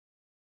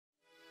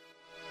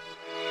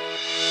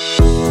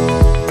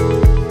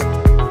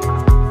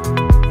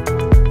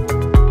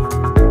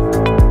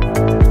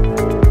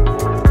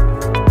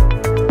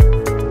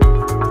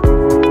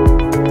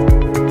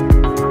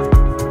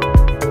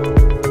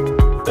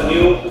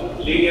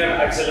linear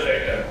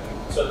accelerator.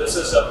 So this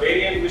is a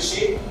variant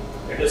machine.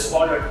 It is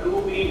called a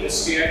TrueBeam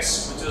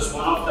STX, which is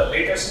one of the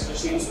latest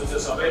machines which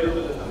is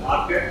available in the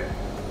market.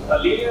 A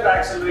linear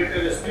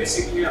accelerator is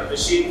basically a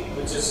machine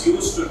which is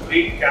used to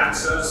treat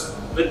cancers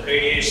with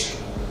radiation.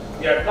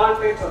 The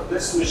advantage of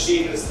this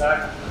machine is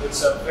that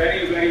it's a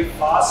very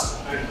fast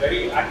and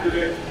very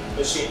accurate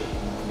machine.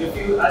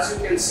 As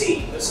you can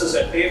see, this is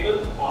a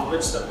table on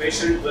which the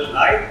patient will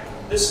lie.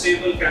 This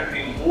table can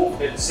be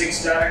moved in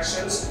 6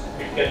 directions.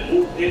 It can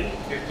move in,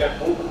 it can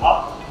move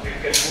up, it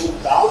can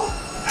move down,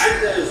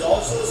 and there is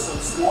also some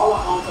small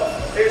amount of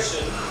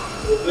rotation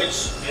through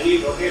which any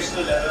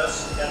rotational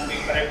errors can be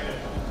corrected.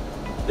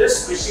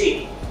 This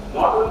machine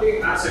not only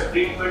has a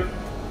treatment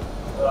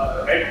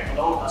head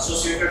along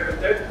associated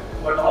with it,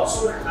 but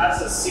also it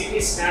has a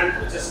CT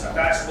scan which is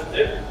attached with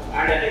it,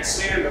 and an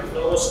X-ray and a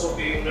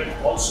fluoroscopy unit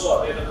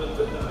also available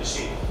with the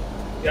machine.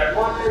 The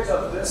advantage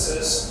of this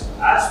is,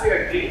 as we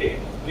are treating,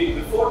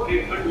 before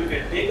treatment we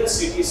can take a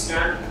CT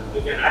scan,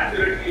 we can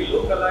accurately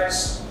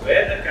localize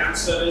where the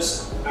cancer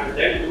is and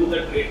then do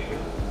the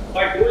treatment.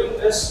 By doing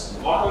this,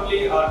 not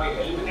only are we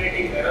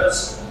eliminating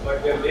errors,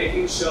 but we are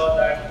making sure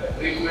that the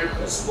treatment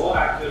is more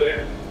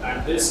accurate,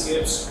 and this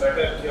gives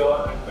better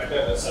cure and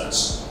better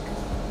results.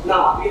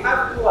 Now, we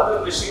have 2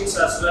 other machines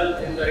as well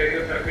in the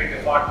radiotherapy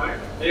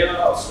department. They are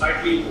of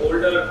slightly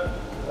older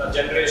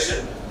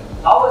generation.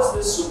 How is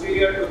this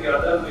superior to the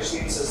other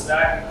machines is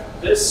that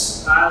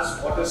this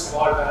has what is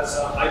called as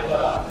a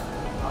HyperArc.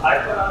 A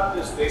HyperArc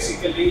is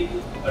basically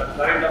a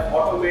kind of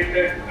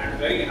automated and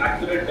very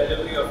accurate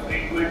delivery of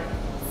treatment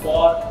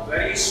for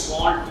very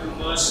small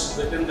tumors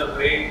within the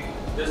brain.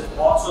 This is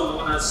also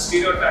known as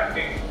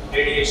stereotactic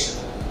radiation.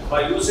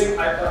 By using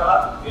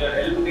HyperArc, we are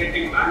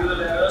eliminating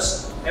manual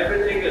errors.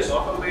 Everything is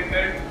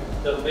automated.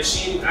 The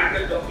machine and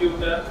the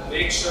computer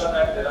make sure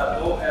that there are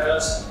no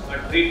errors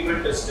and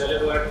treatment is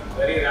delivered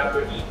very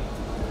rapidly.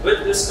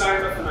 With this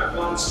kind of an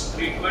advanced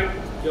treatment,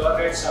 cure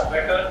rates are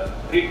better,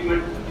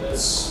 treatment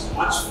is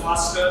much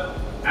faster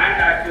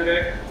and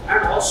accurate,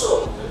 and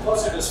also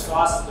because it is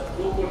fast, the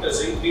throughput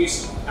is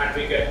increased and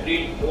we can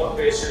treat more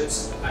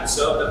patients and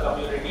serve the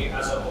community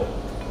as a whole.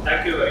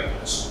 Thank you very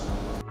much.